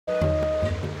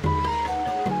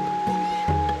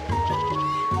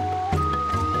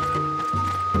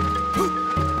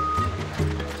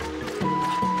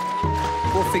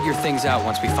things out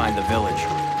once we find the village.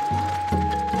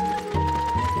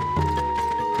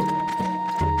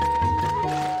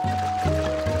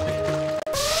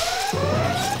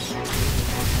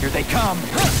 Here they come!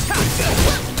 This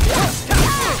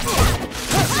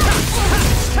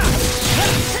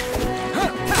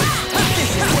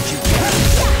is what you get!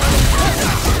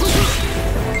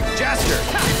 Jester!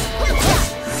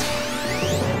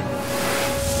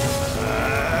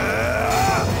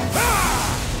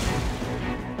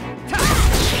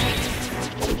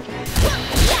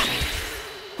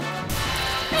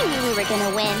 I knew we were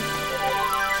gonna win.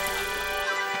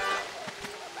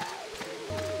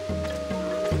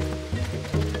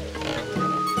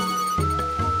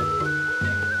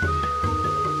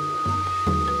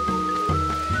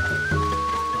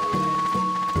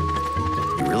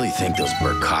 You really think those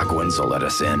Burkokwans will let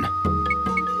us in?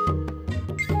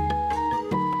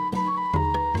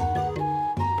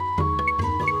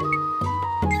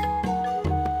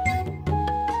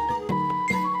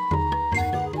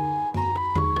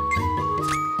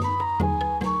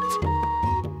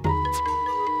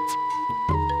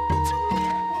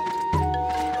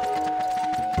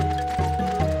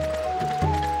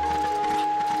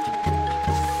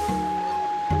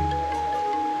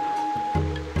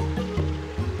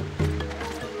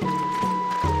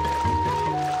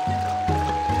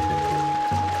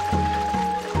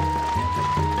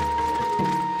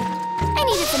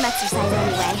 Some exercise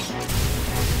anyway.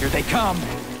 Here they come!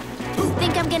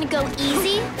 Think I'm gonna go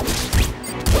easy?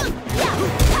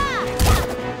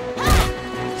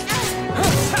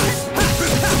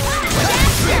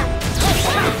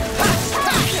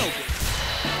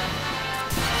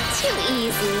 Too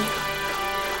easy.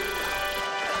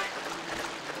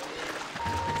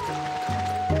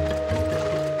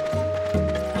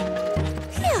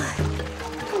 Phew.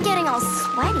 I'm getting all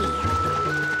sweaty.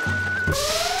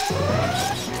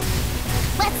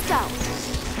 Let's go.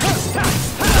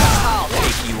 I'll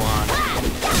take you on.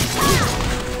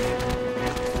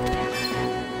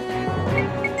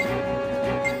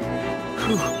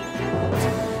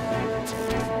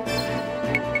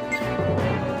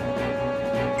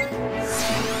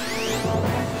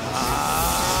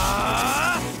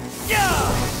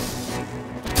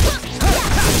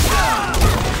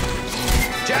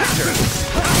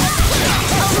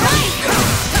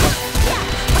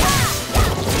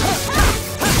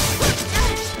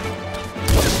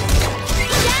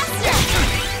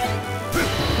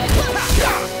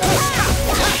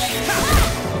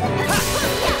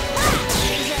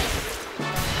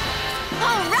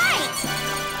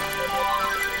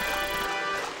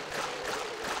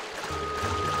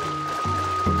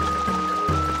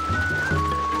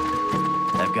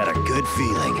 I've got a good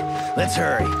feeling. Let's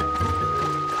hurry.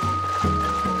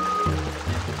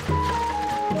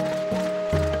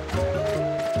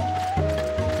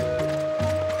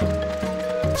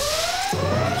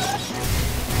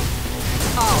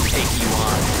 I'll take you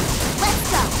on. Let's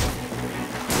go.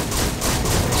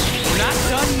 We're not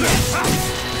done yet.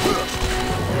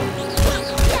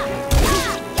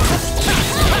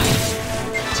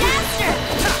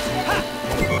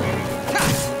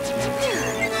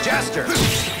 Jester!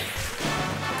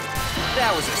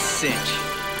 That was a cinch.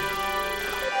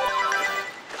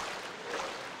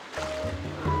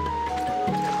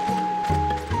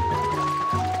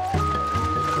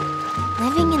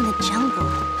 Living in the jungle.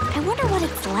 I wonder what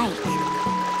it's like.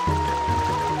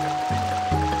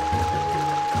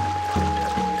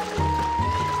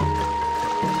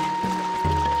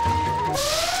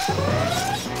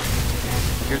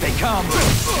 Here they come.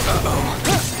 Uh-oh.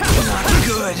 Not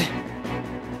good.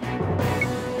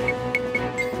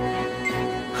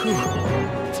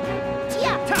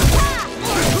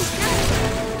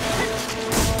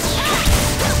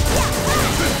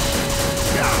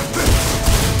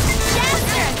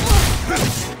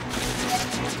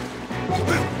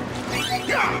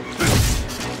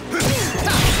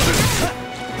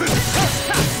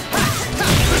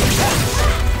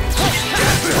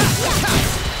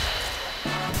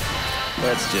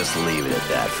 Let's just leave it at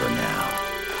that for now.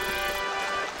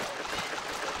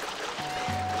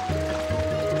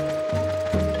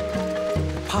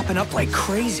 Popping up like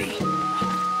crazy.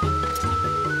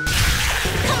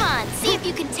 Come on, see if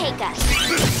you can take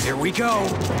us. Here we go.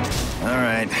 All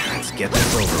right, let's get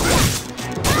this over with.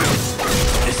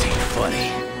 This ain't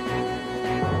funny.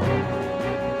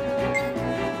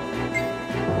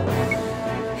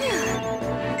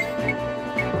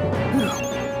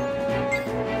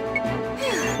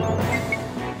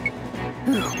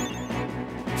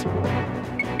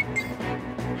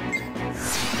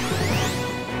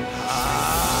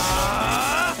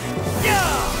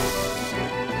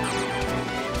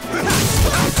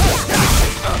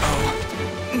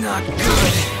 Not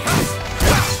good.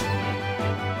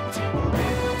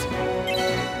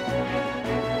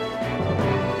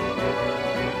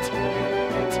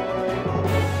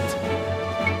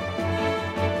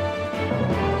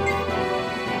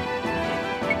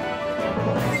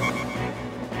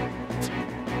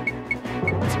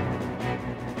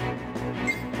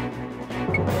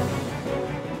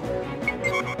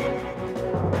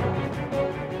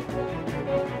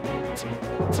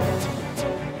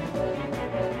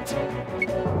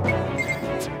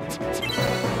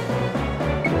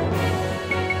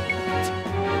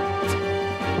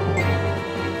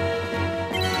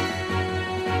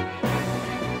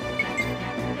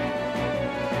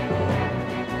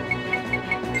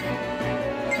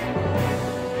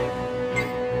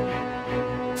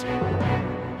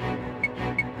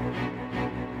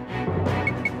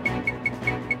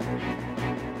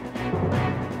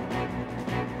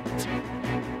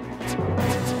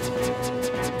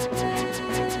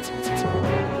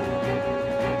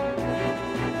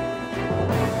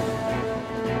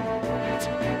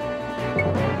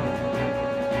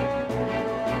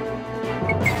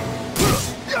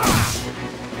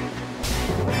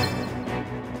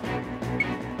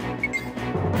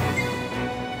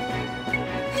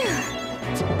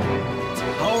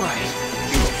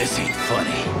 This ain't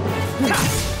funny.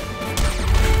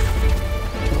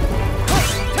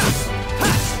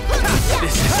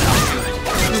 This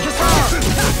is not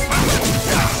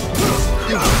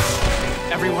good.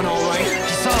 Everyone all right?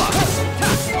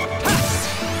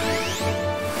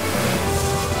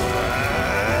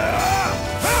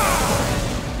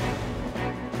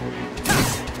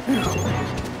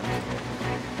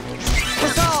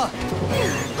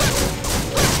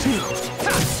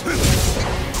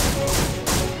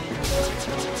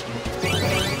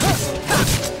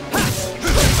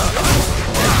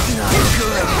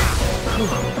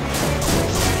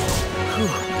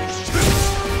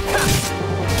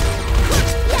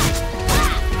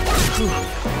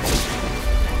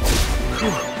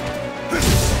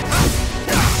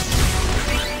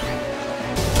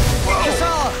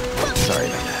 Sorry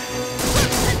about that.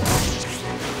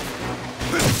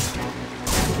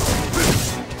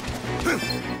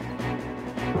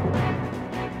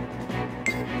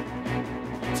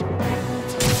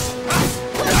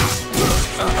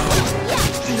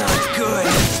 Not good.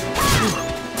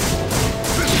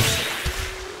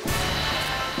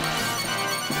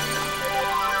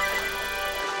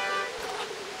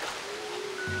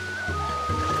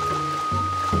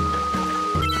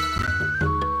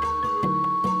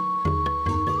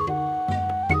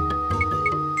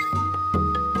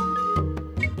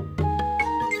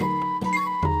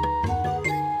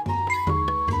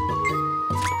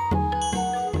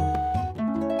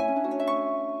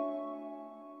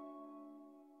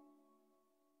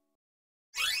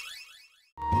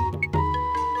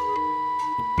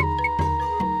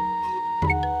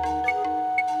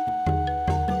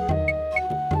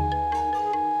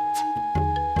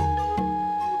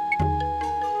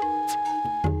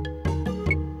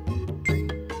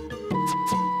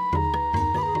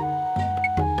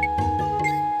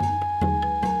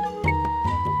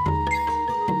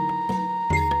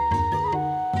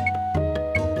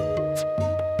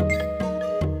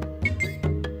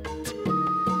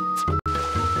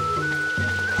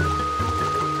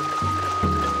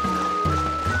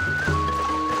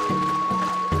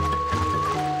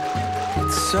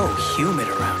 So humid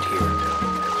around here.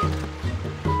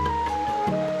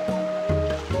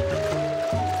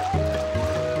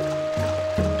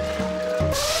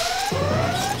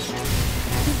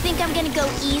 You think I'm gonna go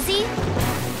easy?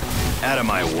 Out of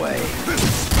my way.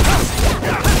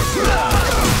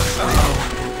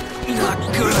 Not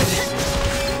good.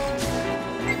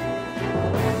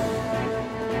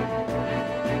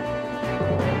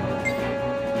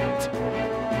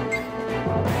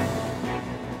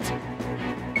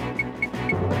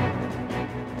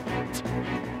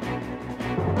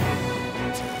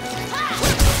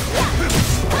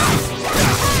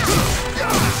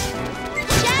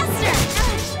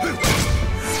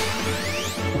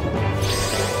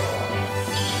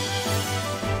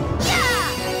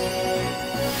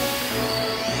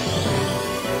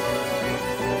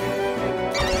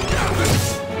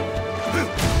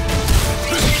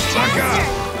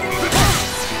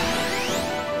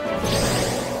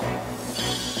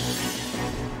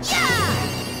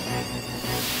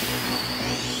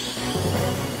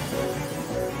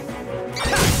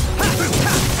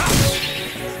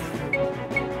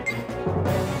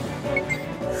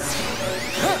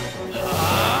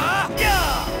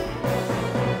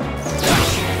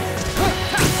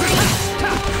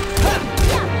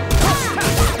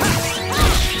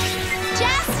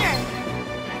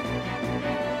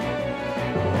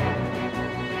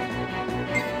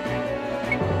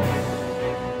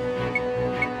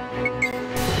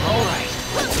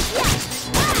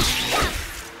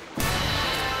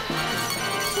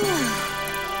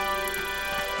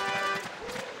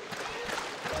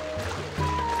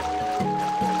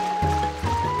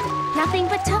 Nothing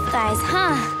but tough guys,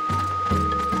 huh?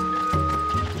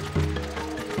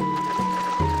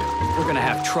 We're gonna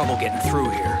have trouble getting through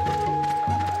here.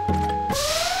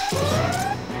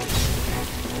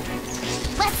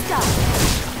 Let's go!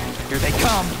 Here they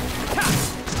come!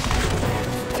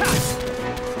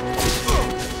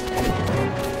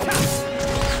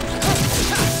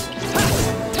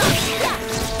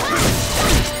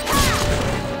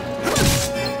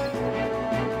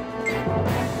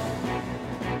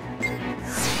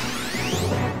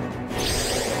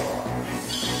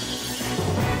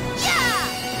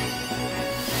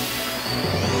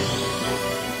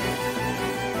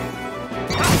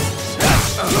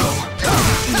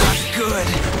 Good.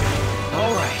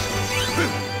 All right.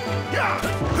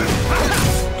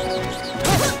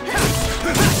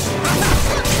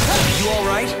 You all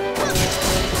right?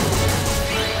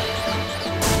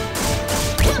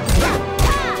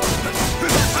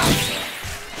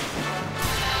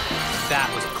 That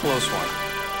was a close one.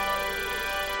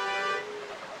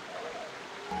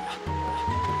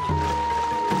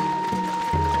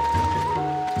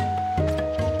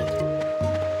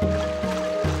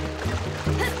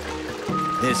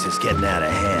 This is getting out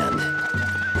of hand.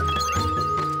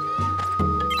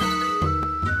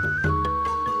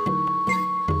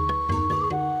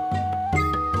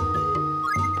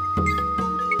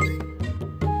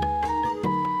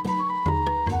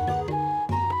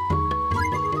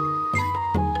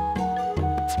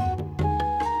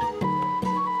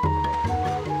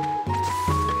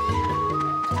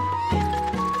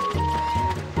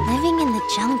 Living in the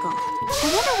jungle. I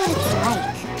wonder what it's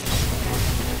like.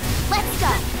 Let's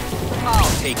go!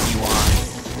 I'll take you on.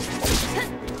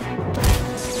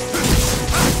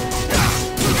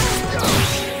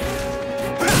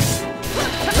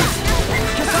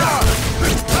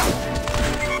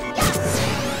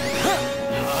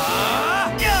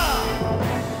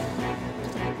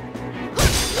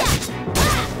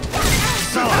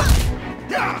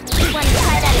 Want to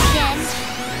try that again?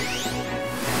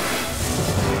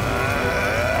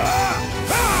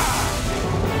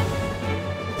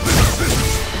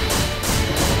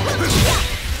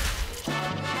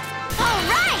 All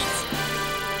right!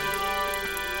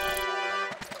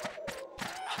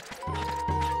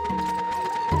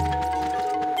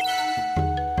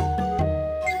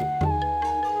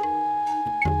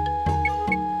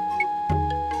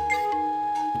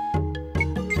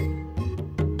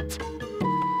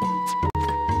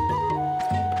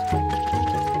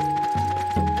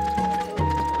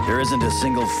 There isn't a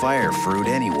single fire fruit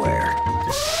anywhere.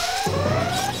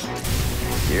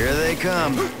 Here they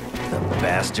come, the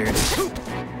bastards.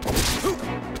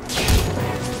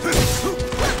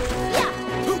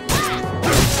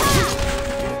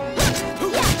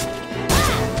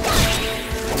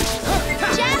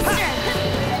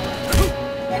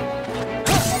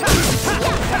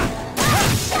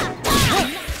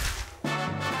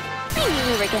 I knew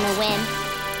we were gonna win.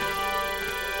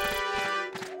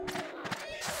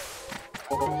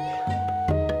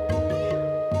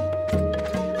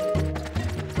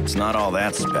 It's not all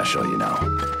that special, you know.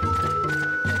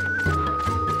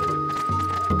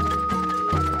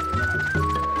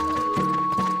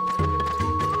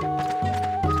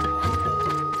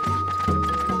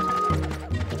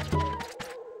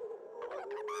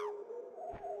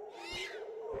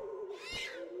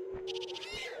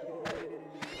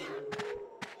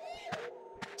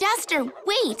 Jaster,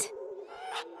 wait!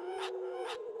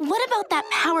 What about that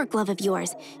power glove of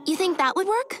yours? You think that would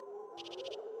work?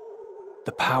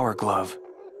 The power glove.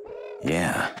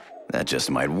 Yeah, that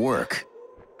just might work.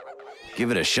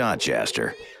 Give it a shot,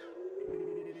 Jaster.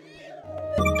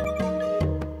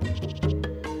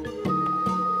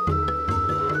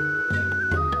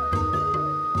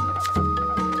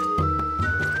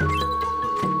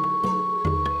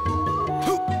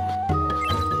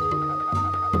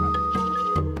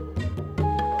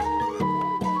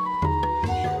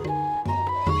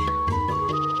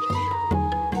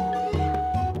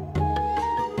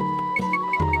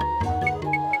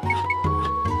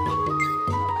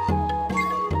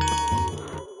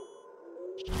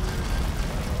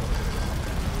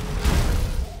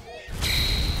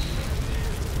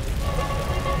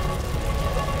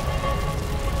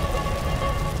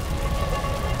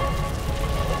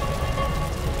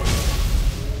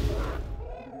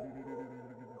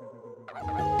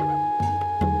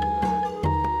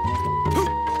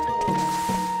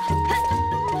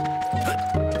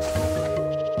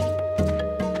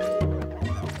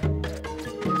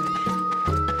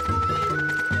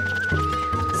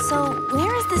 So,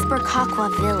 where is this Burkakwa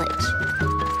village?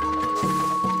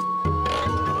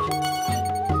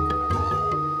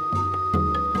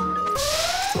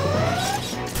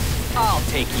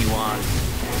 take you on.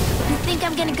 You think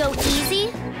I'm gonna go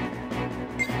easy?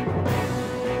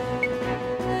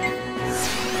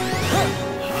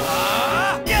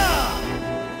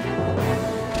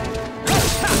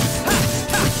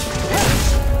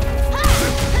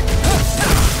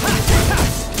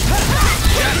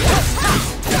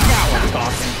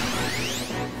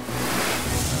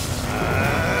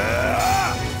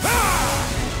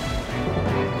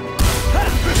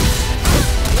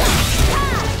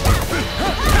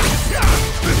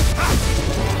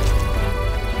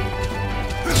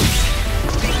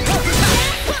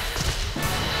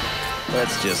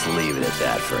 Let's just leave it at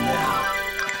that for now.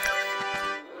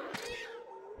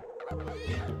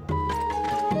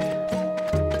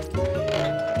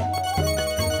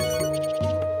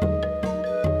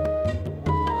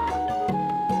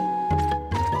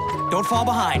 Don't fall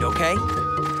behind, okay?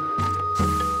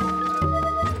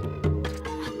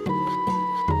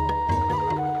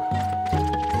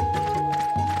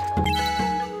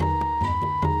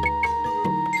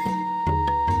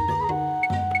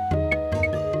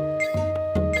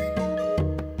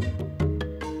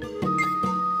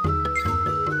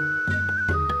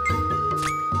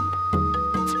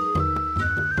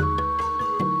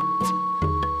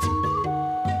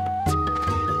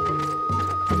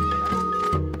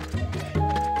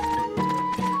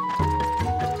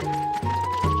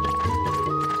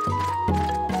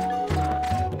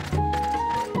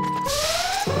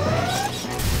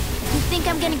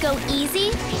 I'm gonna go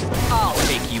easy? I'll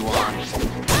take you on.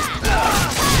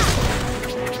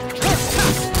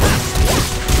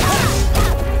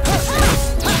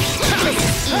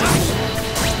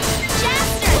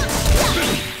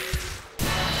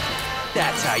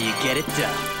 That's how you get it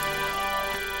done.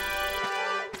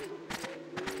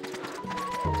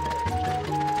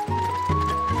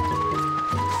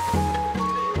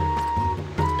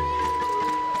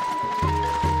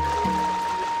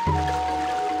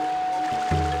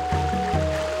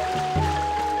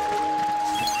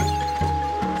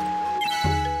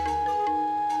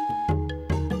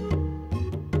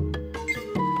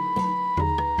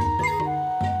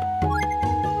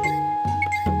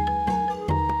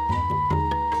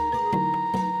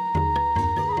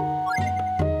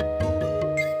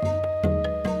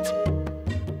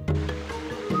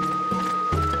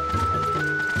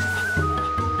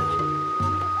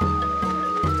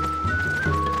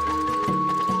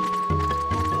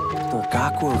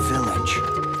 Aqua Village.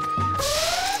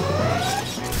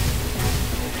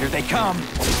 Here they come.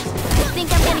 You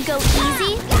think I'm gonna go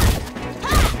easy?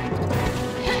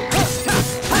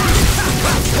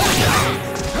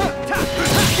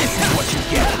 This is what you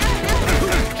get.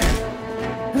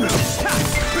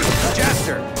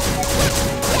 Jester.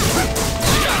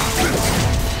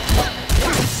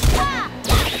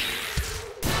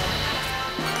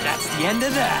 That's the end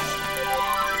of that.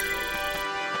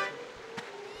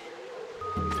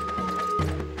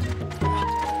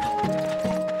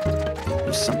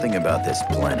 There's something about this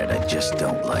planet I just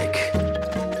don't like.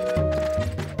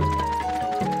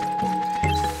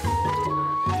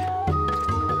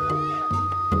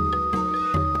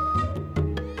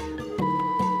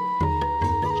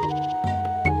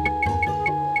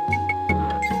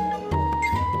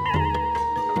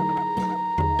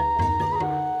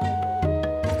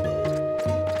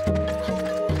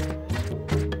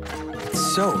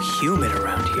 It's so humid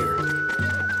around here.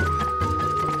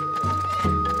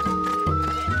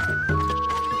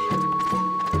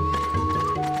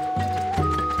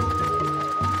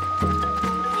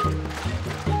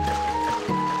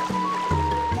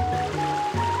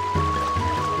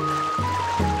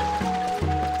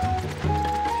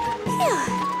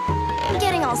 I'm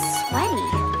getting all sweaty.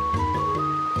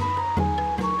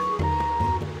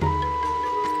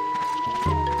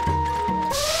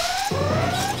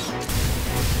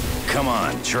 Come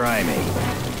on, try me.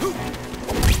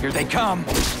 Here they come.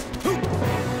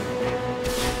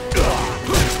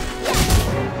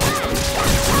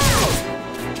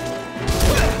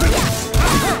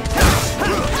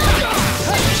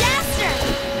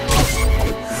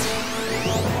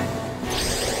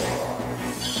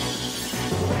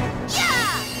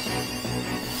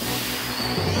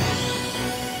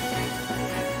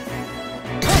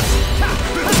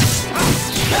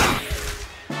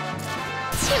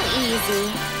 Too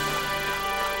easy.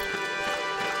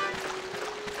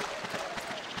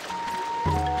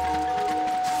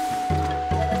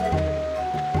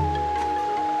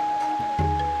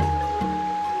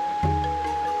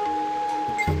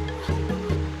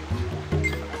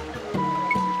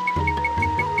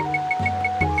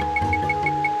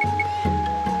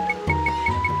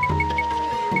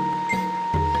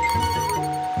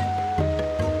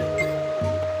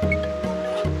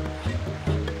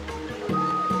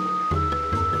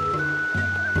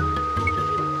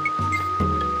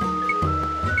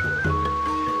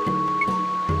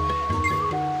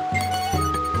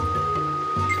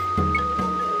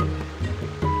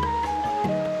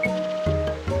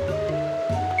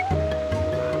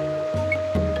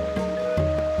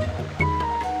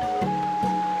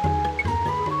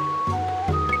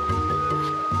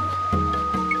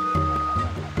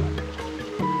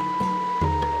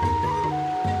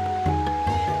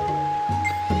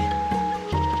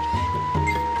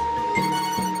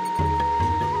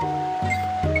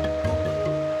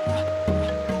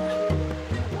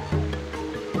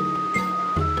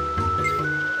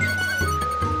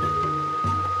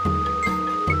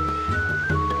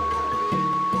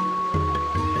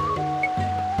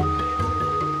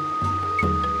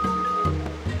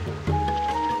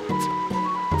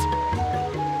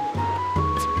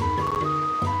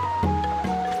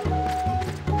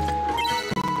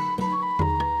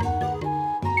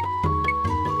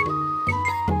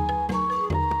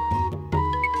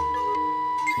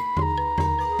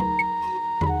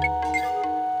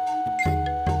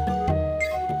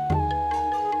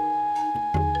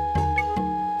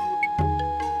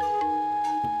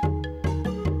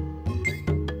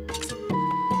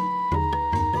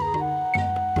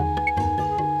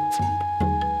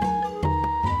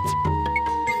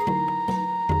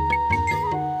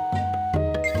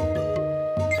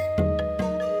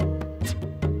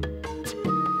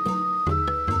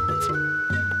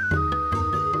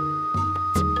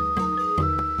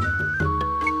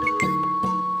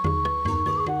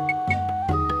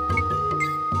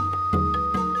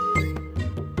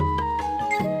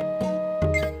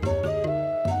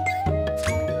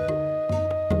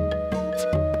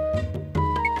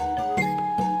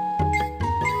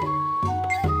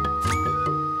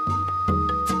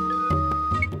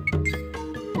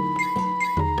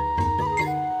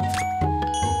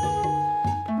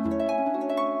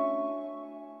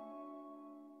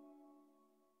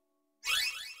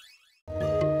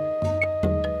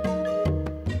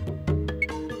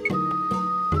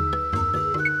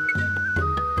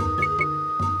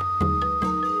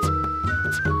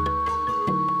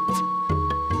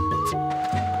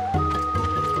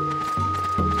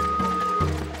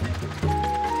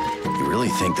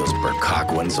 really think those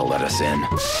Burkokwans will let us in?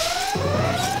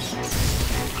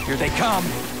 Here they come.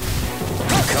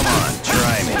 Come on,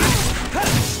 try me.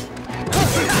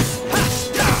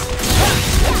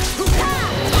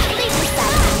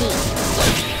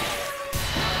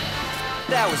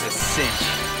 That was a cinch.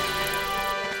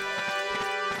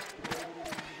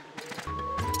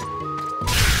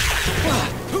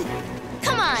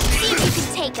 Come on, see if you can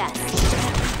take us.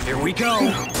 Here we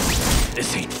go.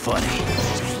 This ain't funny.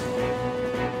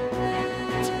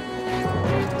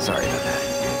 Sorry about that.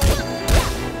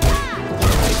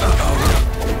 Uh-oh.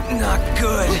 Not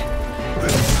good.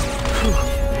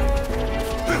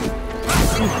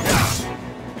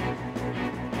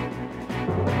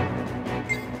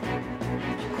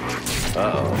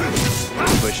 Uh-oh.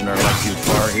 Pushing our luck too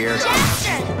far here.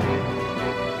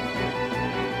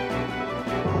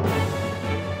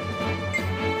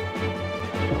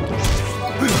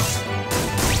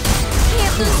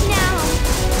 Can't lose now.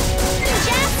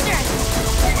 Jaster!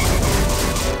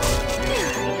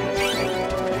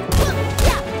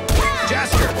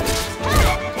 Jasker!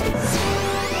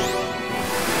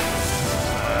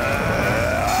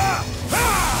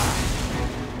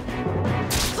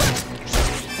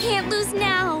 Can't lose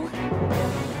now.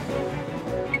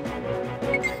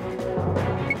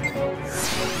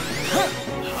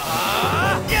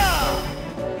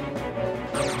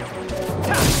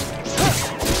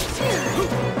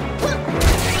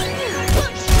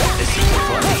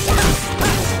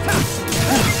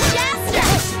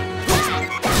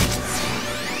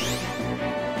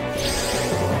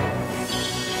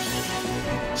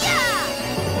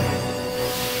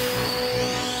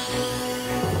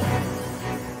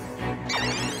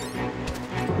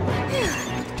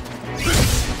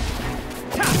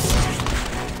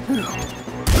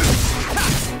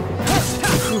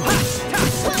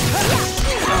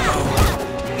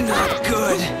 Not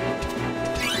good.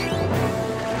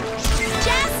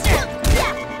 Jaster!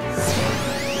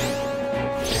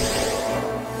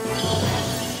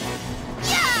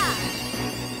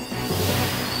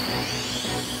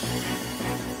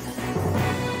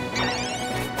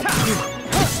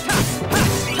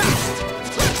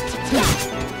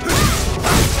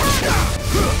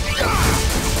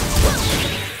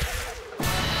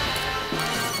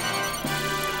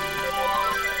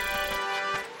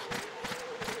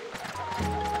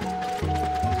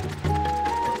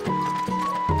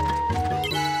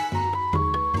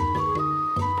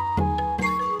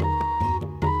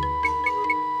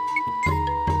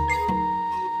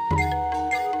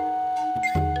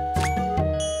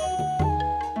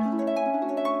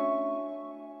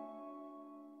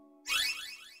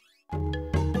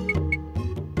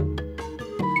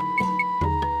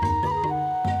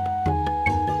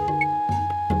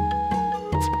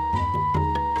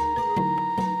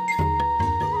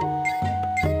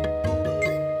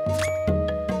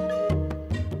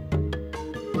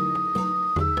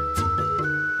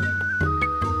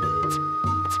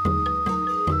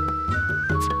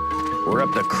 We're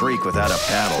up the creek without a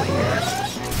paddle here.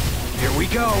 Here we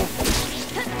go.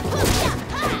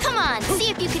 Come on, see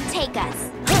if you can take us.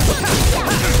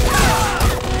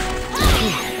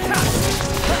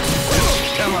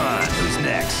 Come on, who's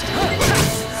next?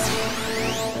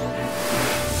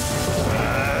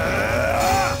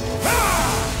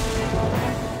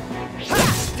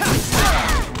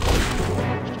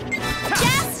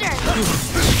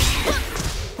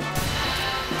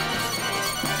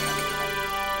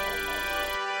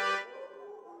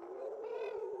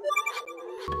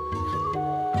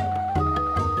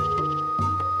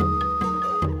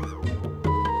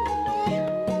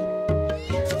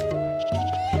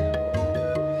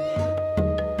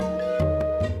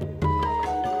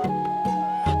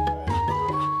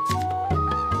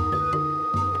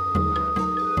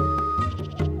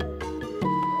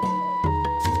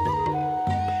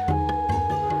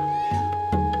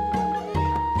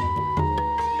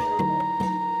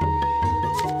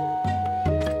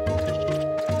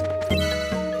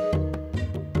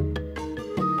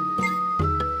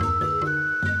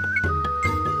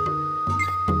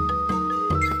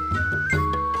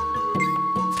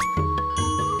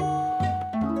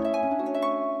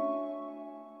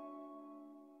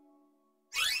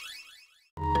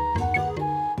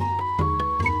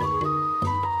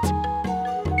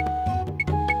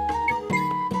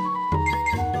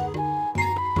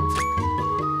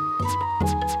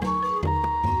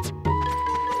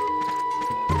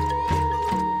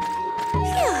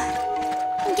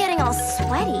 All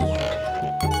sweaty.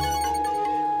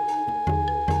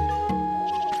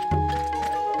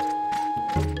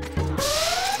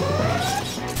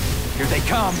 Here they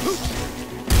come.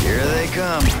 Here they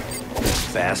come.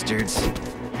 bastards.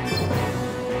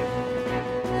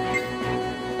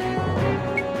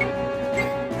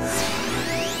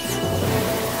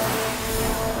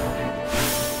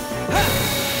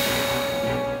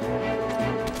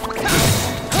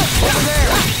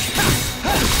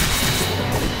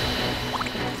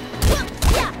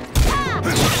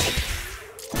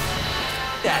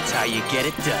 That's how you get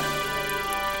it done.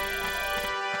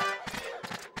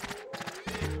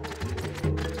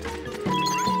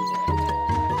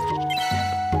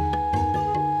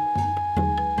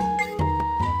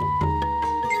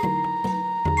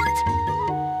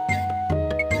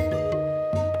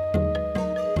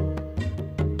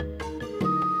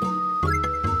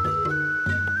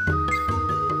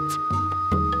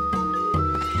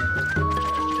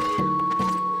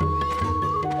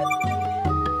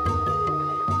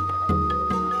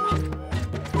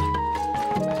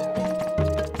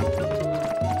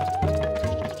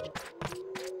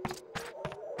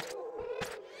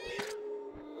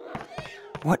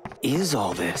 What is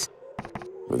all this?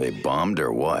 Were they bombed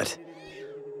or what?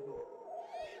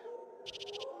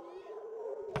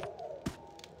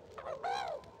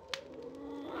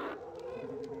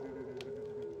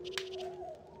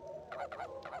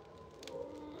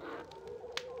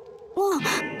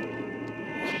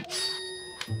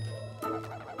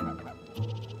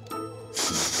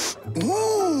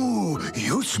 Ooh,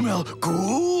 you smell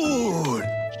good.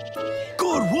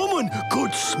 Good woman,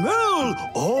 good smell.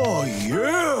 Oh,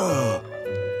 yeah.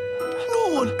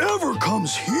 No one ever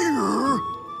comes here.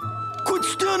 Quit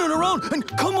standing around and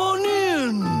come on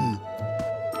in.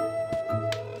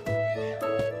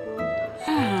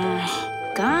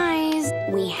 Guys,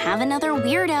 we have another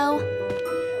weirdo.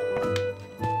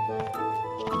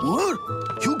 What?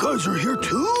 You guys are here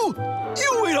too?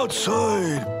 You wait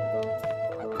outside.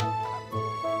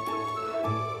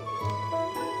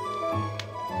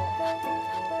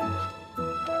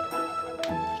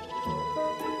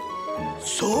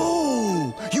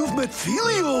 So, you've met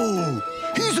Filio.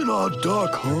 He's an odd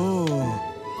duck, huh?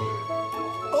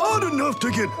 Odd enough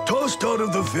to get tossed out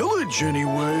of the village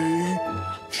anyway.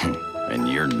 And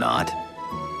you're not?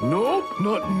 Nope,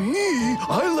 not me.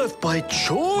 I left by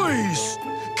choice.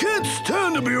 Can't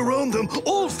stand to be around them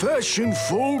old-fashioned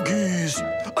fogies.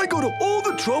 I go to all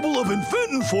the trouble of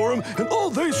inventing for them, and all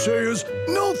they say is,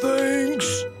 no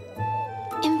thanks.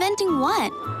 Inventing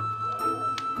what?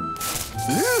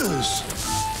 This.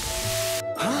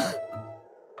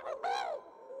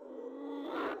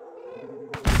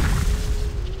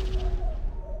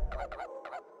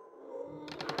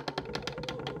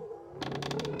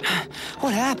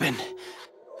 What happened?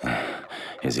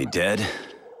 Is he dead?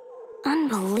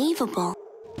 Unbelievable.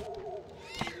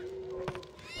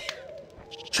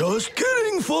 Just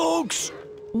kidding, folks.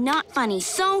 Not funny,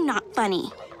 so not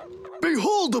funny.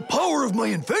 Behold the power of my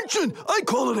invention. I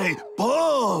call it a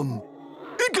bomb.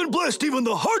 It can blast even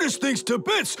the hardest things to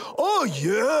bits. Oh,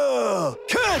 yeah.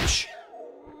 Catch!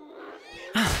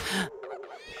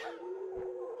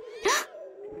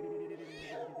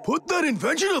 Put that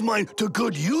invention of mine to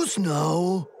good use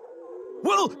now.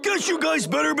 Well, guess you guys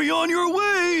better be on your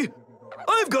way.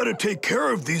 I've got to take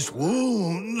care of these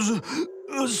wounds.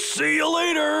 See you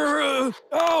later.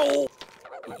 Ow!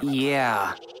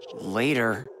 Yeah,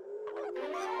 later.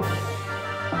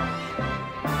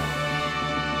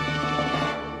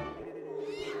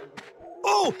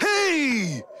 Oh,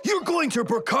 hey! You're going to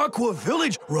Burkakwa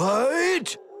village,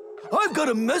 right? I've got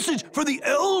a message for the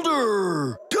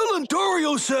elder. Dylan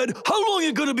Dario said, how long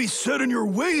you gonna be set in your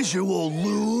ways, you old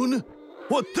loon?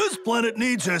 What this planet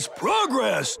needs is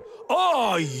progress.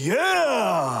 Oh,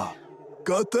 yeah!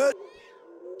 Got that?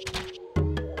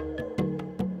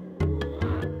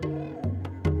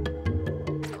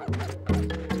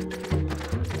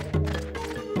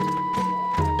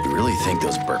 You really think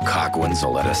those Burkakwans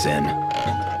will let us in?